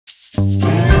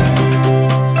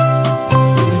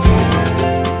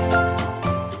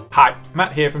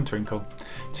Matt here from Twinkl.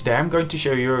 Today I'm going to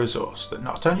show you a resource that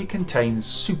not only contains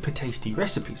super tasty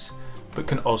recipes, but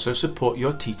can also support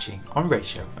your teaching on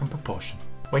ratio and proportion.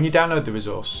 When you download the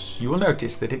resource, you will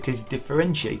notice that it is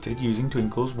differentiated using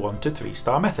Twinkl's 1 to 3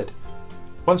 star method.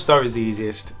 1 star is the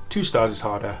easiest, 2 stars is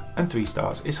harder, and 3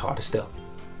 stars is harder still.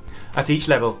 At each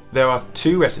level, there are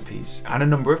 2 recipes and a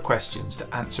number of questions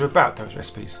to answer about those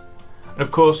recipes. And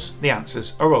of course, the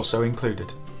answers are also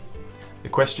included. The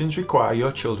questions require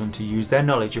your children to use their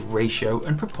knowledge of ratio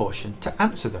and proportion to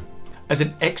answer them. As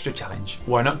an extra challenge,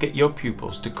 why not get your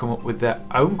pupils to come up with their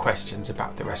own questions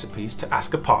about the recipes to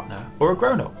ask a partner or a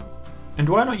grown-up? And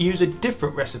why not use a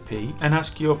different recipe and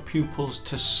ask your pupils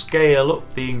to scale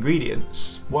up the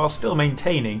ingredients while still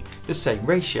maintaining the same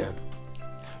ratio?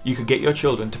 You could get your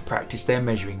children to practice their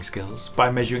measuring skills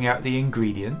by measuring out the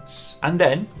ingredients, and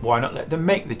then why not let them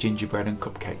make the gingerbread and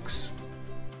cupcakes?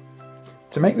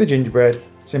 To make the gingerbread,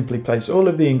 simply place all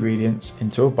of the ingredients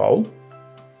into a bowl.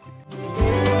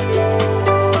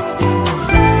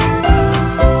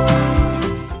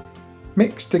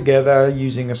 Mix together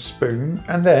using a spoon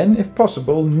and then, if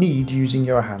possible, knead using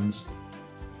your hands.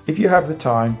 If you have the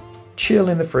time, chill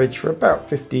in the fridge for about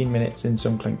 15 minutes in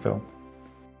some cling film.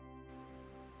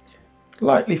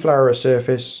 Lightly flour a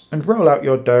surface and roll out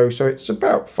your dough so it's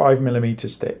about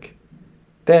 5mm thick.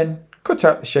 Then cut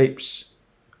out the shapes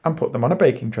and put them on a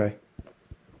baking tray.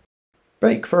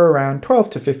 Bake for around 12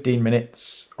 to 15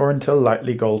 minutes or until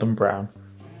lightly golden brown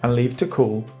and leave to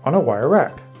cool on a wire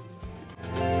rack.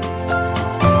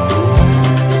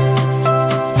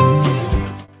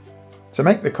 To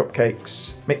make the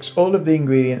cupcakes, mix all of the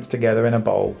ingredients together in a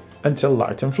bowl until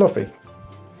light and fluffy.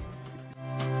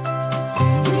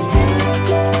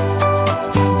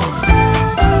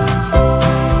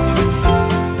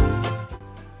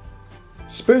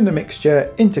 Spoon the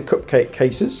mixture into cupcake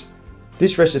cases.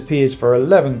 This recipe is for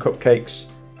 11 cupcakes,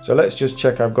 so let's just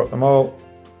check I've got them all.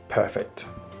 Perfect.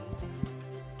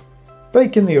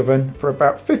 Bake in the oven for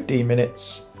about 15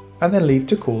 minutes and then leave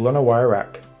to cool on a wire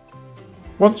rack.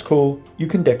 Once cool, you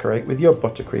can decorate with your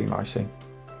buttercream icing.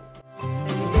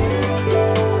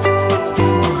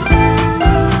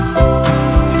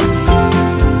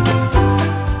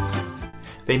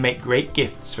 They make great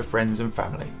gifts for friends and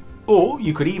family. Or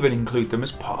you could even include them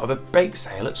as part of a bake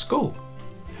sale at school.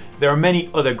 There are many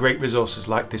other great resources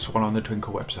like this one on the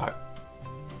Twinkl website.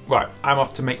 Right, I'm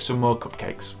off to make some more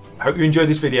cupcakes. I hope you enjoyed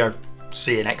this video.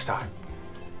 See you next time.